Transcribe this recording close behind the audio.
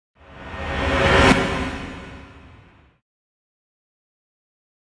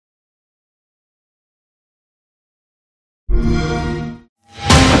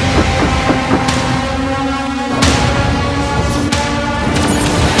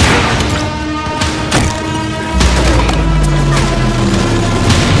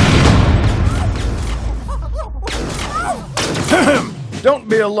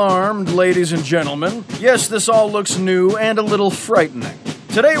be alarmed, ladies and gentlemen. Yes, this all looks new and a little frightening.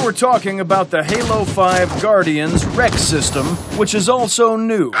 Today we're talking about the Halo 5 Guardians REQ system, which is also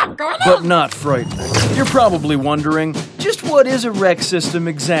new, but not frightening. You're probably wondering, just what is a REQ system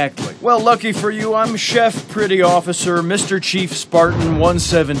exactly? Well, lucky for you, I'm Chef Pretty Officer Mr. Chief Spartan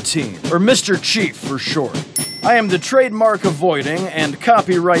 117, or Mr. Chief for short. I am the trademark avoiding and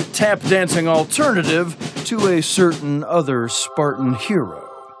copyright tap dancing alternative to a certain other Spartan hero.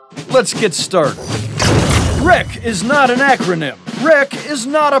 Let's get started. REQ is not an acronym. REQ is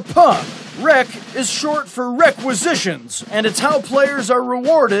not a pun. REQ is short for requisitions, and it's how players are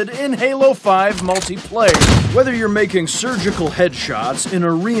rewarded in Halo 5 multiplayer. Whether you're making surgical headshots in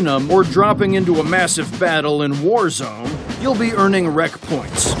Arena or dropping into a massive battle in Warzone, you'll be earning REQ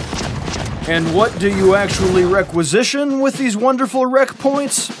points. And what do you actually requisition with these wonderful REQ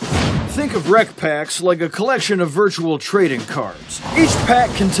points? Think of REQ packs like a collection of virtual trading cards. Each pack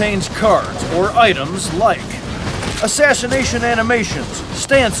contains cards or items like assassination animations,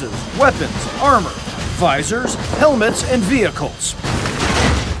 stances, weapons, armor, visors, helmets, and vehicles.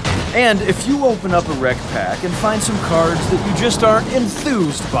 And if you open up a REQ pack and find some cards that you just aren't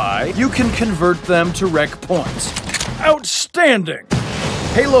enthused by, you can convert them to REQ points. Outstanding!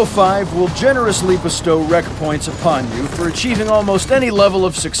 Halo 5 will generously bestow REQ points upon you for achieving almost any level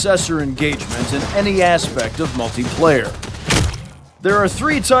of success or engagement in any aspect of multiplayer. There are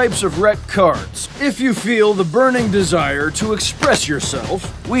 3 types of REQ cards. If you feel the burning desire to express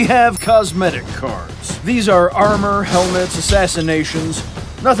yourself, we have cosmetic cards. These are armor, helmets, assassinations,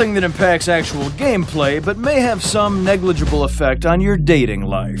 nothing that impacts actual gameplay, but may have some negligible effect on your dating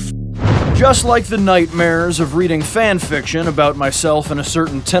life. Just like the nightmares of reading fan fiction about myself and a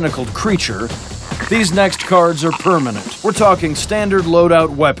certain tentacled creature, these next cards are permanent. We're talking standard loadout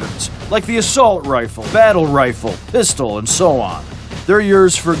weapons, like the assault rifle, battle rifle, pistol, and so on. They're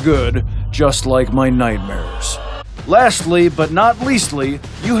yours for good, just like my nightmares. Lastly, but not leastly,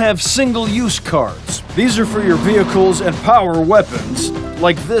 you have single-use cards. These are for your vehicles and power weapons,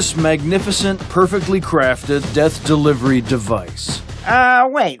 like this magnificent, perfectly crafted death delivery device.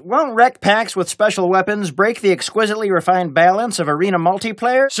 Wait, won't REQ packs with special weapons break the exquisitely refined balance of Arena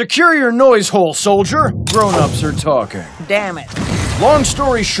multiplayer? Secure your noise hole, soldier! Grown-ups are talking. Damn it. Long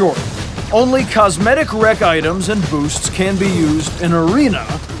story short, only cosmetic REQ items and boosts can be used in Arena,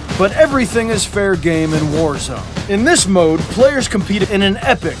 but everything is fair game in Warzone. In this mode, players compete in an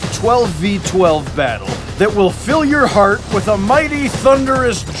epic 12v12 battle that will fill your heart with a mighty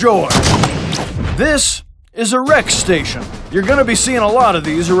thunderous joy. This is a REQ station. You're gonna be seeing a lot of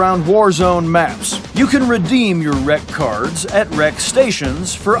these around Warzone maps. You can redeem your REQ cards at REQ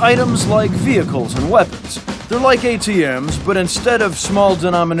stations for items like vehicles and weapons. They're like ATMs, but instead of small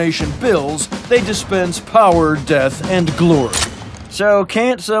denomination bills, they dispense power, death, and glory. So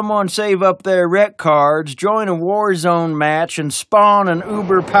can't someone save up their REQ cards, join a Warzone match, and spawn an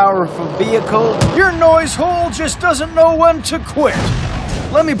uber-powerful vehicle? Your noise hole just doesn't know when to quit.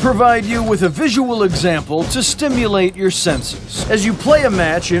 Let me provide you with a visual example to stimulate your senses. As you play a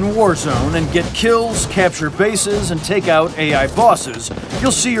match in Warzone and get kills, capture bases, and take out AI bosses,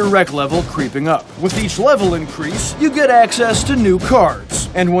 you'll see your REQ level creeping up. With each level increase, you get access to new cards.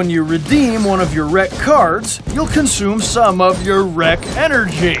 And when you redeem one of your REQ cards, you'll consume some of your REQ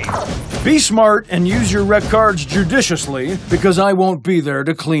energy. Be smart and use your REQ cards judiciously, because I won't be there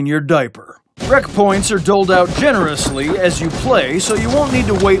to clean your diaper. REQ points are doled out generously as you play, so you won't need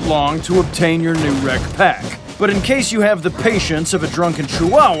to wait long to obtain your new REQ pack. But in case you have the patience of a drunken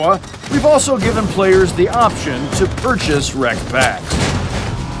chihuahua, we've also given players the option to purchase REQ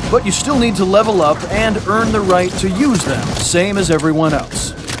packs. But you still need to level up and earn the right to use them, same as everyone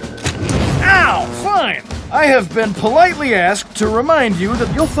else. Ow! Fine! I have been politely asked to remind you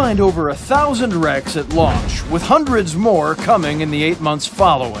that you'll find over 1,000 REQs at launch, with hundreds more coming in the 8 months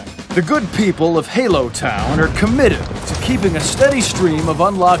following. The good people of Halo Town are committed to keeping a steady stream of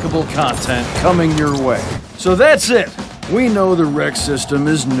unlockable content coming your way. So that's it. We know the REQ system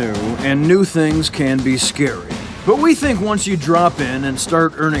is new, and new things can be scary. But we think once you drop in and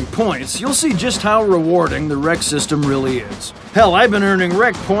start earning points, you'll see just how rewarding the REQ system really is. Hell, I've been earning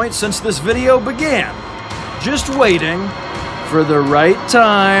REQ points since this video began. Just waiting for the right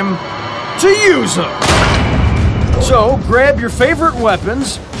time to use them. So, grab your favorite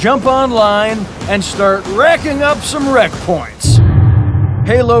weapons, jump online, and start racking up some REQ points.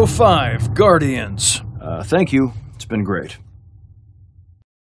 Halo 5 Guardians. Thank you. It's been great.